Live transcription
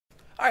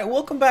Alright,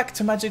 welcome back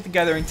to Magic the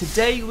Gathering.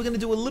 Today we're going to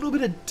do a little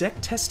bit of deck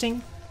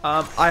testing.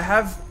 I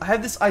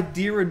have this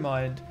idea in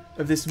mind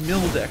of this mill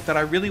deck that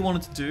I really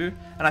wanted to do,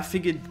 and I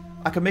figured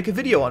I could make a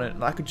video on it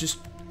and I could just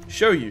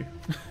show you.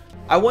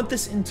 I want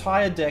this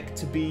entire deck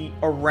to be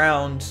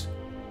around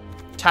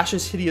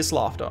Tashas Hideous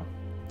Laughter.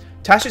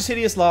 Tashas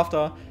Hideous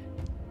Laughter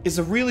is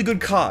a really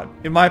good card,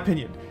 in my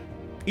opinion.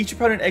 Each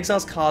opponent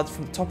exiles cards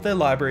from the top of their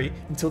library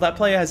until that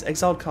player has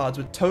exiled cards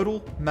with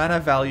total mana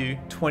value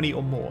 20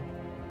 or more.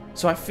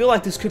 So I feel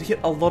like this could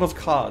hit a lot of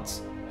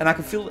cards, and I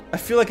feel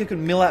like it could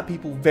mill out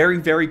people very,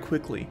 very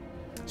quickly.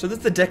 So this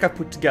is the deck I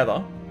put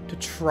together to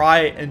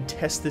try and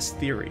test this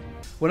theory.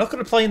 We're not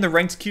going to play in the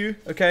ranked queue,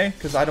 okay?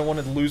 Because I don't want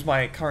to lose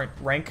my current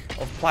rank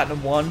of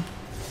Platinum 1.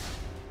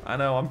 I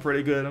know, I'm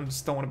pretty good. I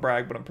just don't want to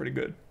brag, but I'm pretty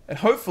good. And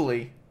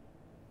hopefully,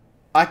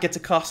 I get to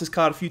cast this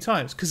card a few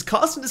times. Because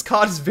casting this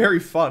card is very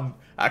fun,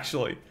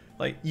 actually.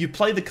 Like, you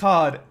play the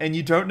card, and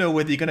you don't know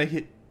whether you're going to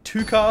hit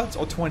 2 cards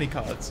or 20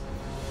 cards.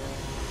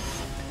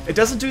 It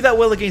doesn't do that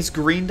well against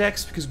green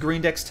decks, because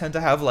green decks tend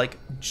to have, like,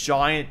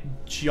 giant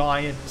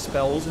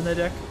spells in their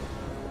deck.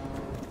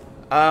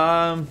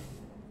 Man,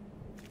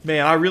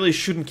 I really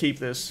shouldn't keep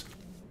this.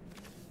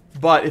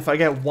 But if I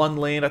get 1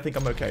 land, I think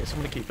I'm okay, so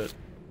I'm gonna keep it.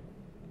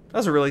 That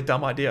was a really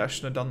dumb idea, I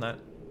shouldn't have done that.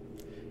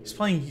 He's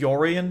playing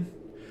Yorion.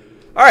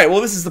 Alright, well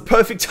this is the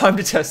perfect time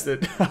to test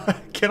it.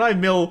 Can I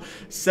mill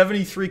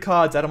 73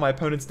 cards out of my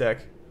opponent's deck?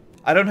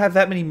 I don't have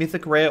that many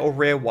mythic rare or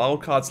rare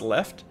wild cards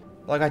left.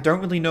 Like, I don't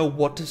really know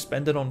what to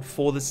spend it on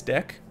for this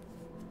deck.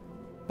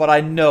 But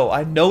I know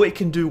it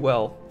can do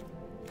well.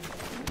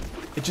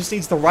 It just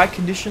needs the right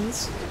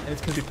conditions, and it's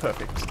going to be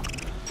perfect.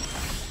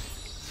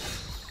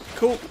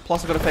 Cool.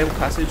 Plus I got a Fabled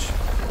Passage.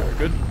 Very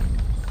good.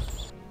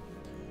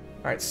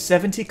 Alright,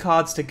 70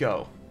 cards to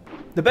go.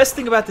 The best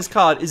thing about this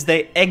card is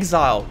they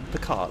exile the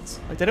cards.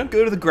 Like, they don't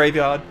go to the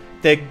graveyard,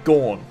 they're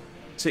gone.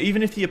 So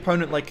even if the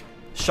opponent, like,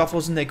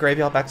 shuffles in their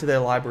graveyard back to their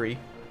library,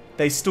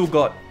 they still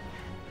got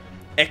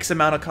X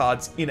amount of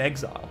cards in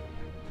exile.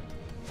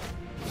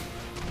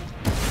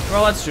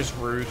 Well, that's just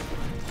rude.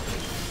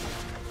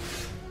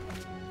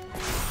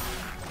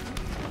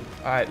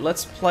 Alright,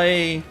 let's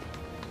play... I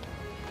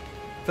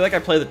feel like I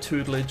play the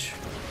Tutelage.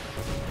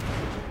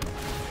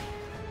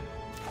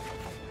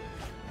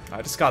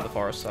 I discard the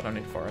Forest, I don't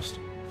need Forest.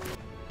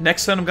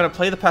 Next turn I'm going to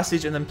play the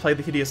Passage and then play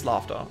the Hideous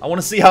Laughter. I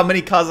want to see how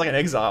many cards I can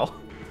exile.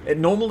 It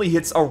normally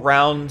hits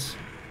around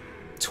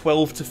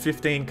 12 to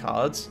 15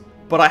 cards,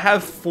 but I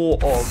have 4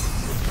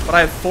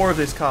 of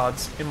these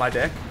cards in my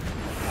deck.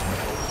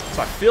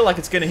 So I feel like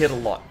it's going to hit a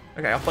lot.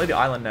 Okay, I'll play the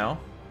Island now.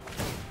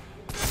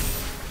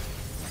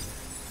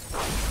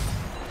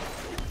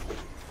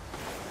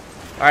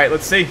 Alright,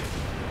 let's see.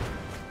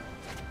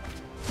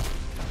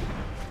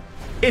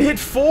 It hit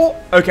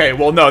 4? Okay,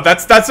 well no,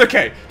 that's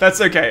okay.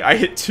 That's okay. I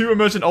hit 2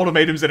 Emergent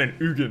Ultimatums and an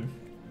Ugin.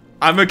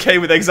 I'm okay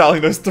with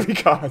exiling those 3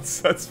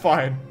 cards. That's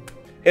fine.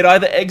 It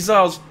either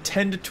exiles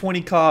 10 to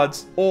 20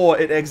 cards, or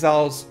it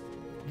exiles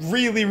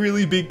really,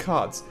 really big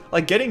cards.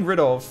 Like, getting rid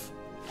of...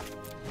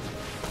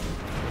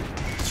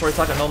 Sorry, it's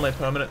like a non-land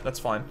permanent. That's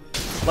fine.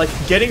 Like,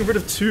 getting rid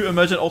of 2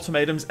 Emergent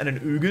Ultimatums and an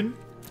Ugin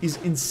is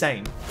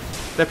insane.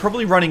 They're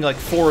probably running, like,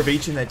 4 of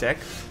each in their deck,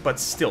 but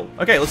still.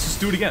 Okay, let's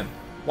just do it again.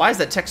 Why is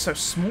that text so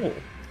small?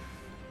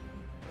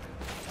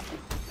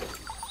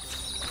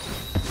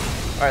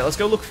 Alright, let's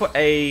go look for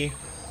a...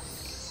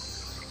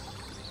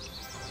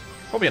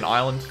 Probably an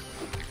island.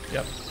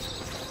 Yep.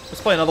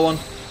 Let's play another one.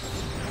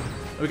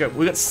 There we go.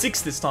 We got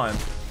 6 this time.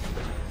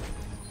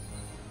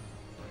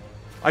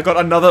 I got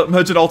another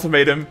Emergent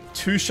Ultimatum,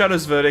 2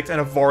 Shadow's Verdict,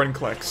 and a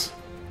Vorinclex.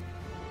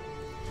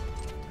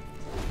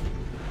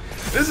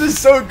 This is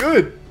so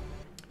good!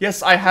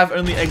 Yes, I have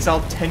only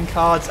exiled 10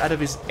 cards out of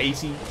his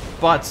 80,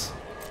 but...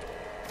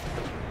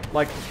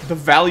 like, the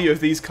value of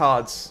these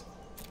cards...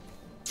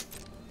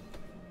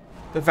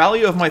 The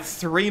value of my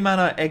 3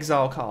 mana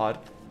exile card,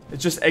 it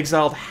just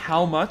exiled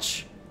how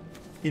much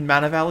in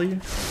mana value?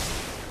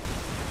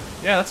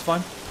 Yeah, that's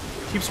fine.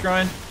 Keep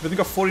scrying. We've only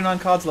got 49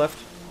 cards left.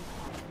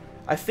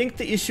 I think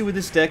the issue with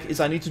this deck is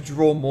I need to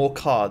draw more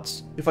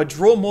cards. If I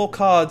draw more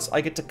cards,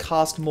 I get to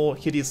cast more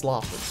Hideous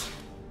Laughers.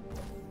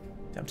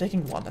 Yeah, I'm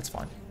taking 1, that's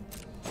fine.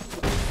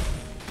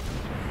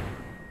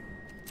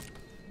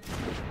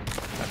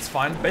 That's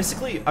fine.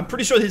 Basically, I'm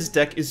pretty sure his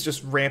deck is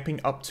just ramping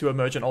up to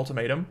Emergent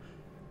Ultimatum.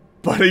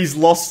 But he's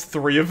lost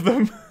 3 of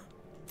them.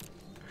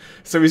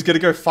 So he's gonna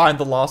go find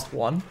the last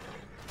one.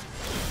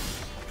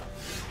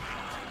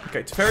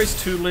 Okay,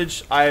 Teferi's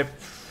Tutelage,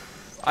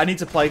 I need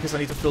to play because I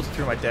need to filter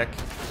through my deck.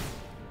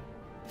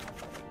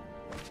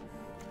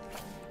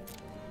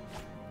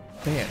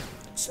 Man,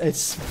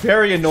 it's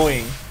very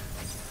annoying.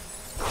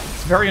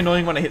 It's very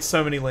annoying when I hit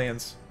so many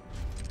lands.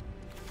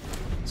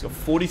 He's got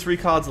 43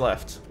 cards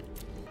left.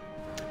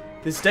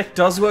 This deck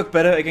does work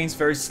better against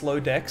very slow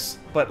decks,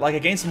 but like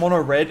against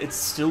mono red, it's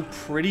still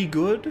pretty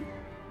good.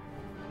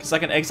 Because I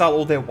can exile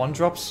all their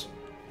 1-drops.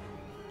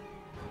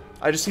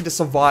 I just need to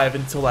survive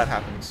until that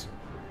happens.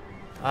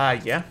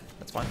 Yeah,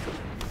 that's fine.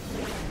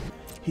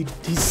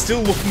 He's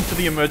still looking for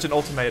the Emergent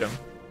Ultimatum.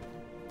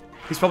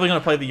 He's probably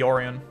gonna play the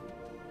Orion.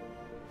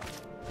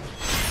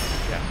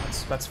 Yeah,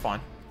 that's fine.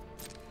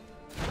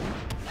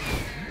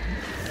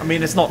 I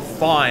mean, it's not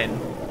fine,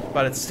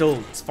 but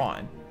it's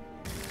fine.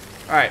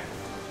 Alright.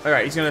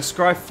 Alright, he's gonna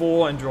scry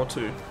 4 and draw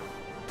 2.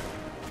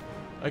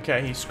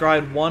 Okay, he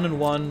scried 1 and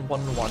 1, 1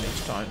 and 1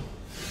 each time.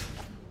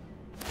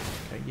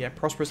 Okay, yeah,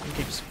 Prosperous and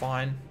keeps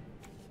fine.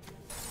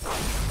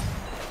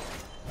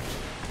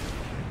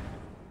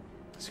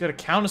 He's got a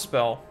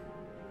counterspell.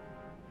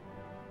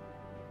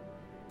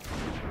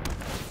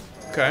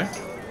 Okay.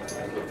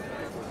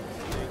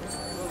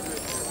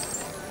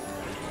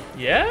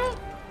 Yeah?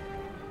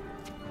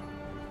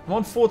 I'm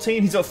on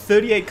 14, he's got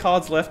 38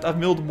 cards left. I've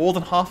milled more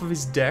than half of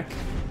his deck.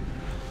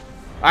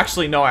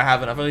 Actually, no, I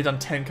haven't. I've only done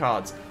 10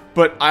 cards.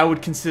 But I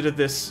would consider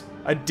this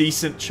a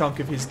decent chunk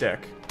of his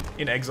deck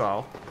in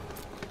exile.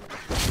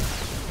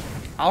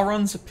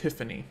 Alrund's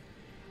Epiphany.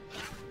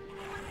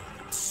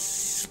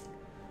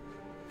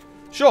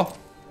 Sure.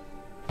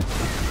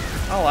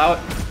 I'll allow it.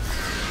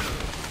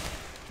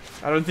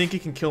 I don't think he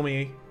can kill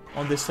me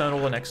on this turn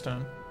or the next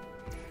turn.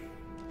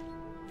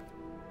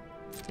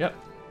 Yep.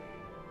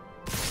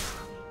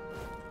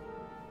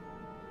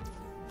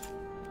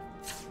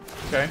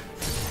 Okay.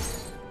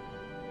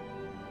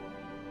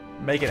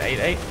 Make it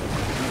 8-8.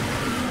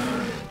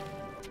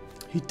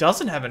 He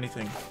doesn't have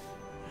anything.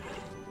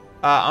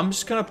 I'm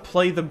just gonna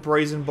play the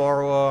Brazen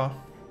Borrower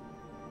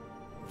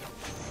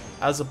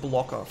as a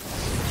blocker.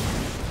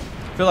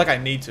 I feel like I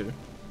need to.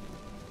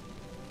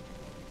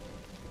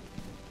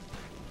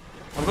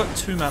 I've got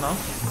 2 mana.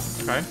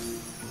 Okay.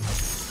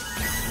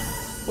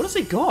 What has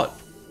he got?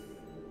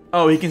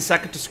 Oh, he can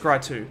sack it to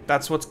scry 2.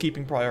 That's what's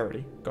keeping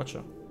priority.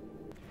 Gotcha.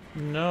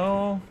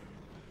 No.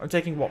 I'm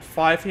taking, what,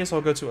 5 here, so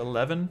I'll go to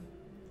 11.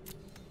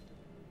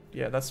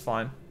 Yeah, that's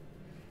fine.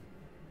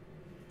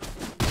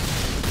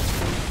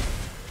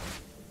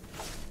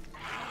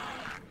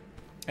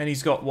 And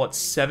he's got, what,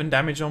 7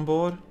 damage on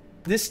board?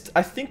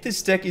 I think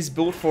this deck is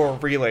built for a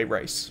relay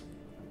race.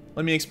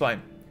 Let me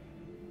explain.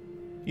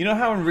 You know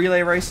how in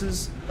relay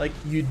races, like,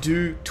 you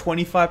do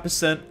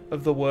 25%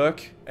 of the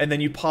work, and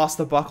then you pass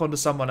the buck on to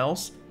someone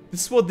else?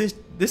 This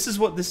is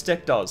what this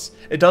deck does.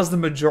 It does the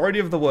majority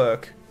of the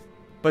work,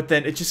 but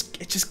then it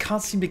just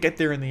can't seem to get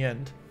there in the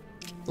end.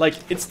 Like,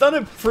 it's done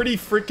a pretty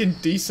freaking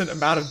decent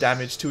amount of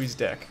damage to his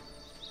deck.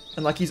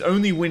 And like, he's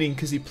only winning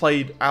because he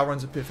played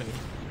Alrund's Epiphany.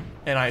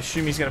 And I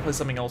assume he's gonna play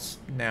something else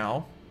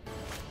now.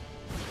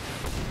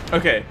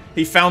 Okay,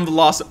 he found the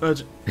last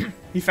emergent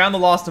he found the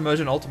last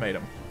emergent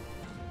ultimatum.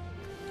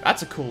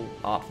 That's a cool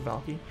art for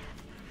Valky.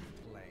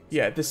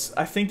 Yeah,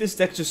 I think this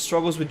deck just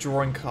struggles with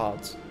drawing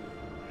cards.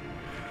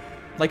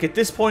 Like, at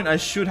this point, I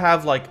should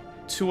have like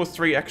 2 or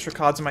 3 extra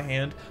cards in my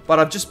hand, but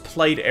I've just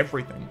played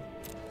everything.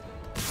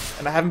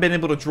 And I haven't been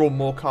able to draw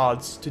more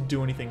cards to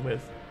do anything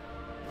with.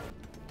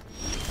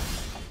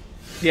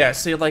 Yeah,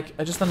 see, like,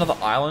 just another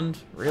island?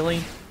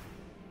 Really?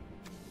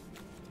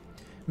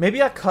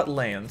 Maybe I cut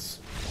lands.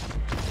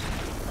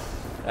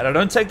 And I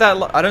don't say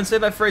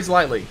that phrase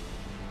lightly.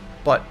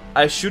 But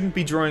I shouldn't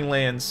be drawing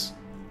lands.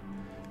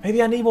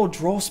 Maybe I need more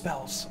draw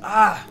spells.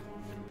 Ah!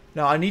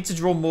 Now, I need to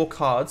draw more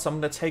cards, so I'm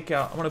going to take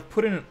out... I'm going to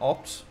put in an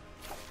Opt.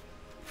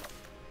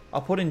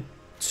 I'll put in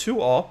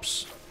 2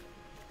 Ops.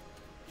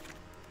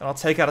 And I'll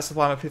take out a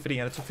Sublime Epiphany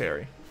and a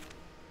Teferi.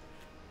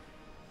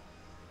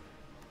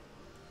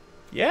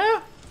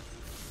 Yeah?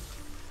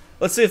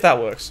 Let's see if that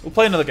works. We'll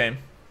play another game.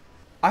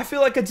 I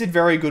feel like I did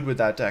very good with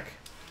that deck.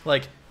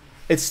 Like,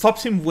 it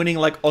stopped him winning,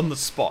 like, on the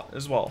spot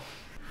as well.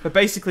 But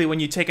basically, when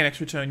you take an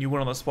extra turn, you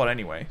win on the spot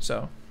anyway,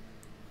 so...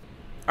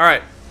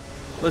 Alright.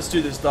 Let's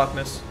do this,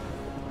 Darkness.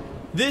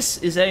 This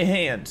is a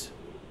hand.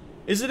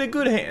 Is it a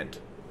good hand?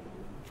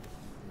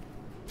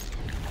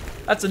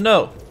 That's a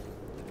no.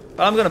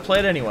 But I'm gonna play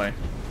it anyway.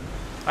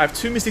 I have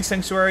 2 Mystic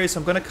Sanctuaries,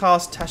 so I'm gonna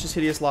cast Tashas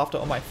Hideous Laughter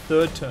on my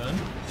 3rd turn.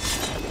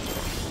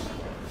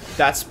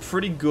 That's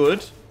pretty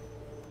good.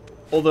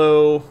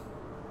 Although...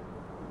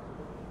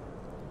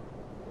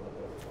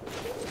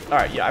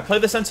 Alright, yeah, I play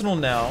the Sentinel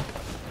now.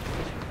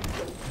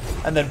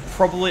 And then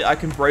probably I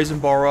can Brazen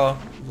Borrower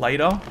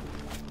later.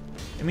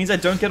 It means I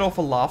don't get off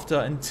a Laughter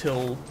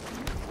until...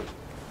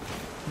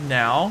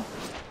 now.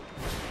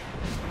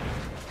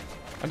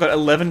 I got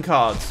 11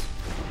 cards.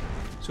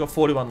 So got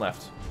 41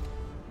 left.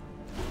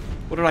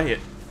 What did I hit?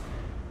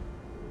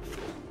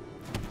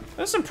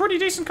 There's some pretty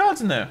decent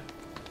cards in there.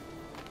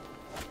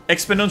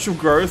 Exponential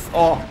Growth.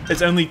 Oh,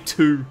 it's only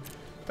 2.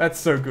 That's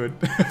so good.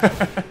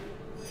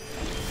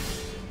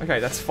 Okay,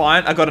 that's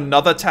fine. I got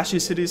another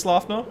Tashas Hideous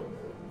Laughter.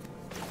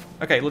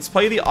 Okay, let's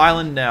play the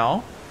island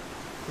now.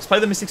 Let's play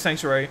the Mystic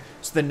Sanctuary.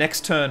 So the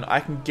next turn I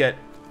can get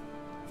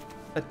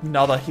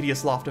another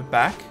Hideous Laughter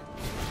back.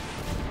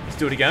 Let's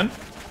do it again.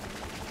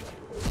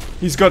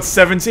 He's got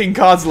 17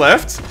 cards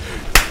left.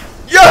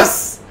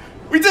 Yes!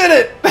 We did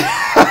it!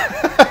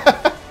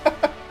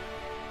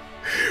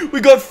 We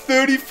got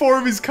 34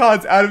 of his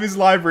cards out of his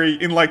library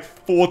in like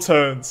 4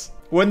 turns.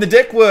 When the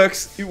deck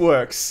works, it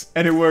works.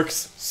 And it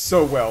works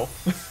so well.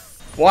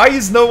 Why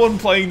is no one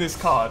playing this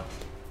card?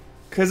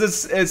 Because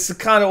it's a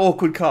kind of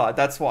awkward card,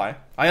 that's why.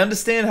 I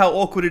understand how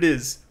awkward it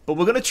is, but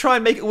we're gonna try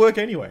and make it work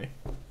anyway.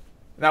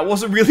 That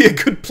wasn't really a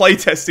good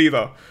playtest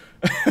either.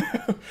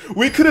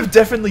 We could have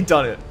definitely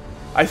done it.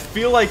 I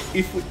feel like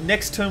if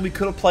next turn we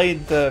could have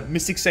played the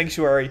Mystic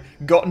Sanctuary,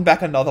 gotten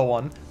back another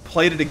one,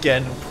 played it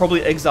again, and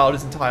probably exiled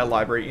his entire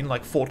library in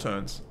like 4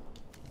 turns.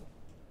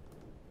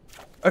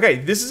 Okay,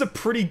 this is a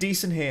pretty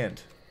decent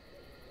hand.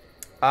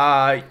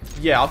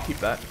 Yeah, I'll keep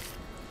that.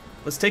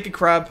 Let's take a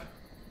crab.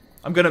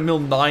 I'm gonna mill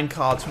 9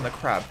 cards from the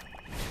crab.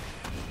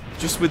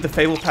 Just with the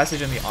Fabled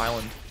Passage and the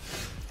island.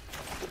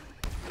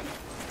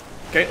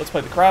 Okay, let's play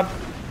the crab.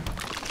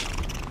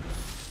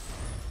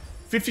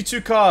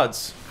 52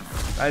 cards.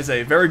 That is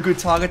a very good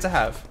target to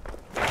have.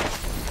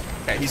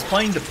 Okay, he's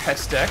playing the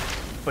Pest deck,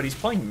 but he's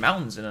playing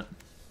mountains in it.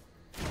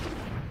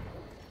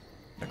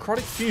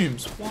 Necrotic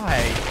Fumes, why?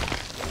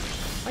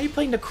 Why are you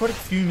playing Necrotic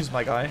Fumes,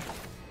 my guy?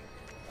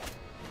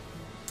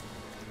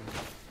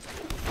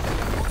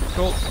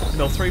 Cool,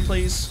 mill 3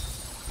 please.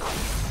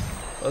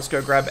 Let's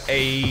go grab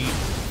a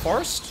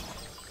forest.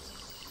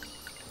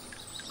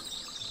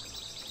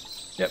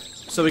 Yep,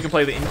 so we can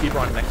play the Innkeeper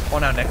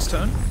on our next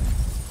turn.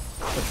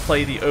 Let's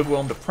play the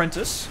Overwhelmed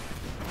Apprentice.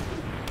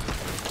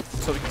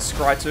 So we can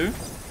scry 2.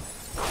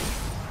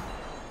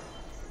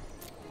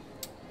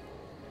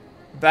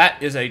 That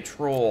is a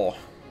draw.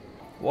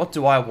 What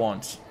do I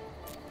want?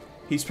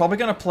 He's probably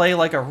going to play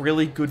like a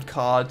really good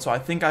card, so I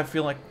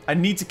feel like I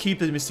need to keep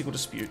the Mystical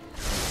Dispute.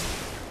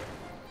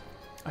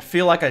 I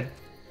feel like I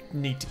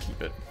need to keep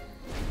it.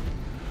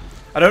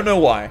 I don't know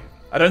why.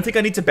 I don't think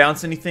I need to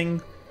bounce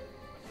anything.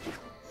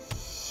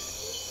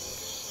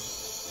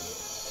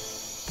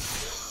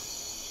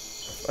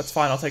 That's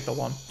fine, I'll take the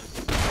 1.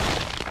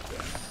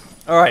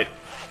 Alright.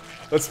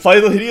 Let's play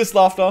the Hideous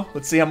Laughter.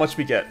 Let's see how much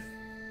we get.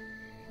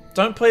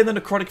 Don't play the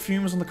Necrotic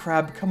Fumes on the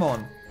crab. Come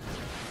on.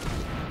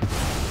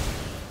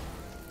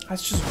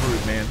 That's just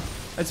rude, man.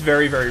 That's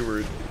very, very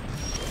rude.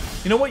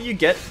 You know what you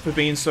get for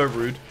being so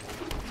rude?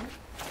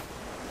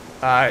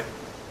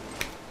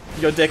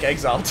 Your deck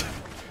exiled.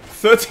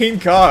 13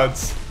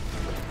 cards.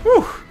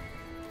 Whew.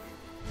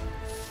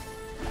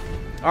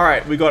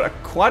 Alright, we got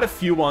quite a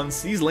few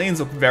ones. These lanes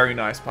look very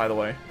nice, by the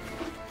way.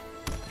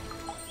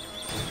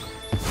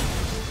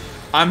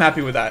 I'm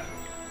happy with that.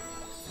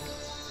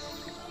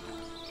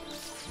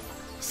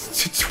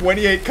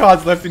 28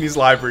 cards left in his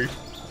library.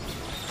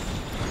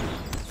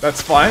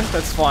 That's fine,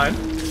 that's fine.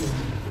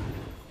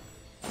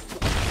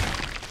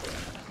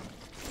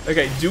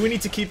 Okay, do we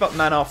need to keep up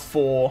mana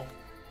for...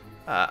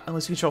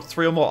 unless we control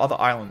 3 or more other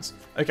islands.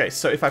 Okay,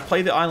 so if I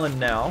play the island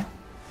now...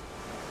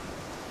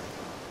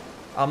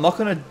 I'm not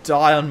going to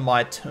die on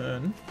my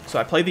turn. So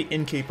I play the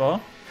Innkeeper.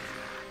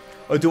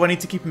 Or do I need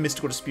to keep a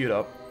Mystical Dispute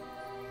up?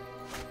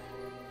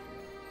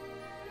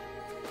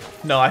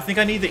 No, I think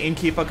I need the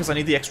Innkeeper because I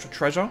need the extra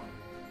treasure.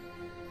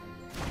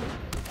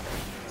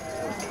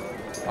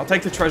 I'll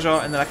take the treasure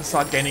and then I can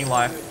start gaining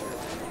life.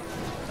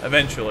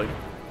 Eventually.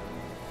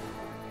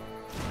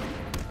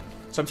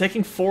 So I'm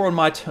taking 4 on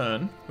my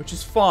turn, which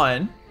is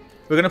fine.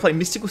 We're going to play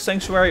Mystical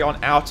Sanctuary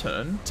on our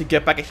turn to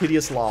get back a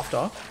Hideous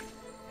Laughter.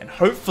 And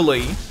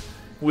hopefully,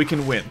 we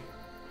can win.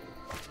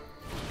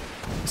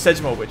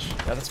 Sedgemoor Witch.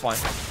 Yeah, that's fine.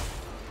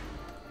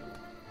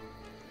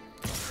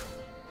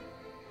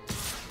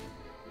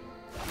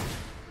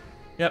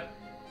 Yep.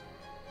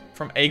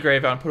 From a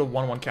graveyard and put a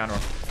 1/1 counter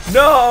on.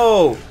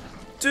 No!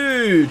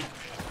 Dude!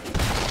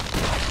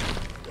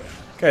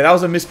 Okay, that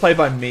was a misplay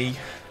by me.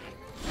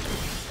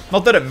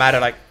 Not that it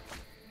mattered, like...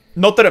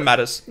 Not that it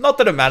matters. Not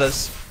that it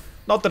matters.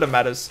 Not that it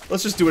matters.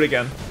 Let's just do it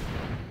again.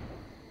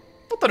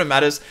 Not that it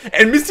matters.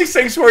 And Mystic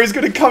Sanctuary is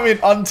going to come in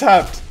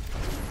untapped.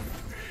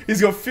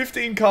 He's got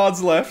 15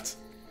 cards left.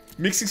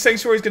 Mystic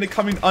Sanctuary is going to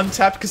come in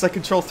untapped because I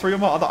control 3 of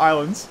my other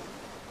islands.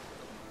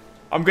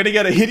 I'm going to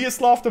get a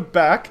Hideous Laughter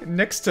back.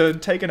 Next turn,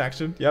 take an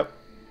action. Yep.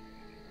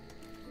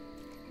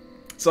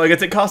 So I get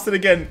to cast it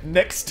again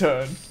next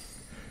turn.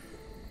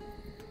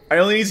 I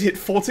only need to hit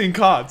 14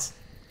 cards.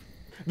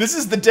 This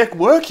is the deck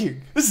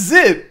working. This is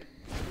it.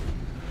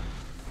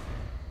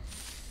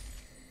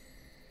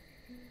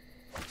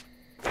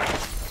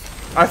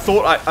 I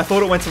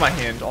thought it went to my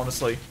hand,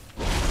 honestly.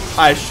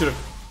 I should have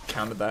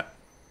countered that.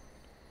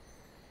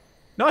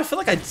 No, I feel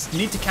like I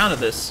need to counter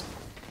this.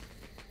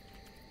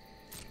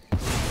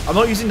 I'm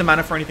not using the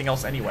mana for anything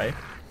else anyway.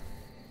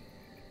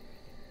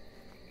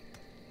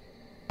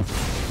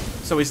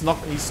 So he's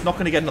not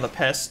going to get another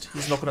pest.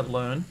 He's not going to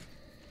learn.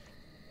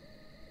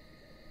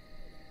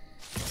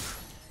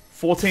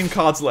 14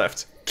 cards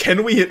left.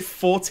 Can we hit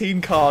 14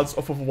 cards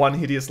off of 1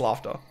 Hideous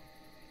Laughter?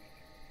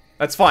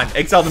 That's fine.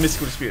 Exile the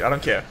Mystical Dispute. I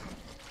don't care.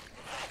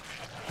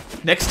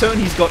 Next turn,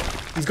 he's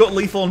got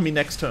lethal on me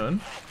next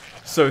turn.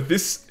 So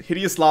this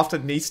Hideous Laughter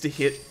needs to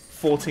hit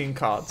 14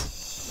 cards.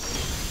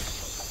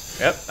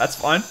 Yep, that's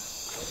fine.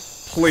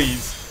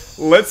 Please.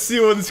 Let's see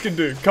what this can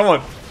do. Come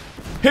on.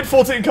 Hit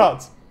 14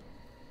 cards.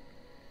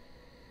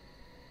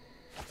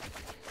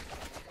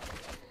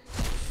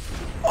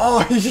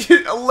 Oh, he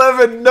hit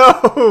 11.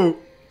 No.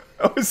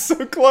 I was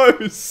so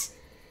close.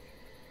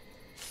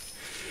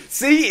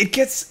 See, it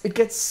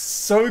gets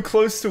so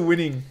close to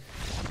winning.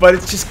 but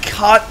it just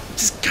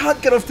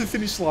can't get off the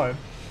finish line.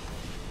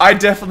 I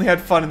definitely had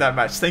fun in that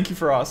match. Thank you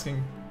for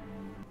asking.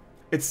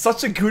 It's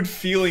such a good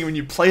feeling when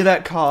you play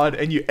that card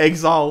and you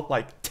exile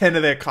like 10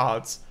 of their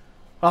cards.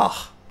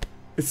 Ah,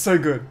 it's so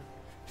good.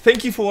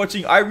 Thank you for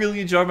watching. I really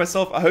enjoyed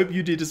myself. I hope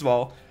you did as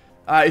well.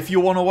 If you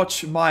want to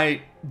watch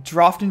my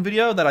drafting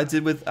video that I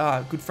did with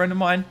a good friend of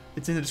mine,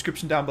 it's in the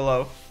description down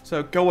below.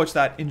 So go watch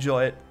that.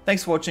 Enjoy it.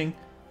 Thanks for watching.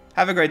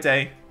 Have a great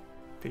day.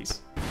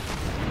 Peace.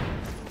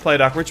 Play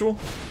Dark Ritual.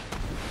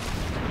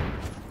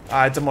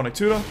 Demonic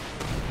Tutor.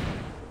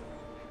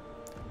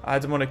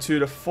 Demonic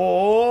Tutor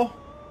for...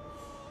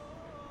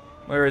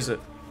 Where is it?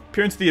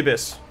 Peer into the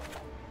Abyss.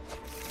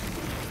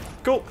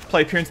 Cool.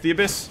 Play Peer into the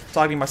Abyss.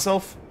 Targeting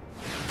myself.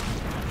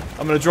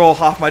 I'm gonna draw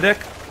half my deck.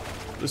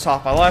 Lose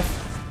half my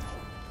life.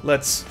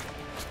 Let's...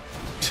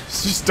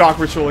 just Dark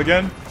Ritual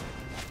again.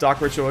 Dark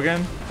Ritual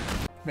again.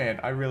 Man,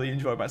 I really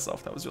enjoyed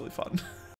myself. That was really fun.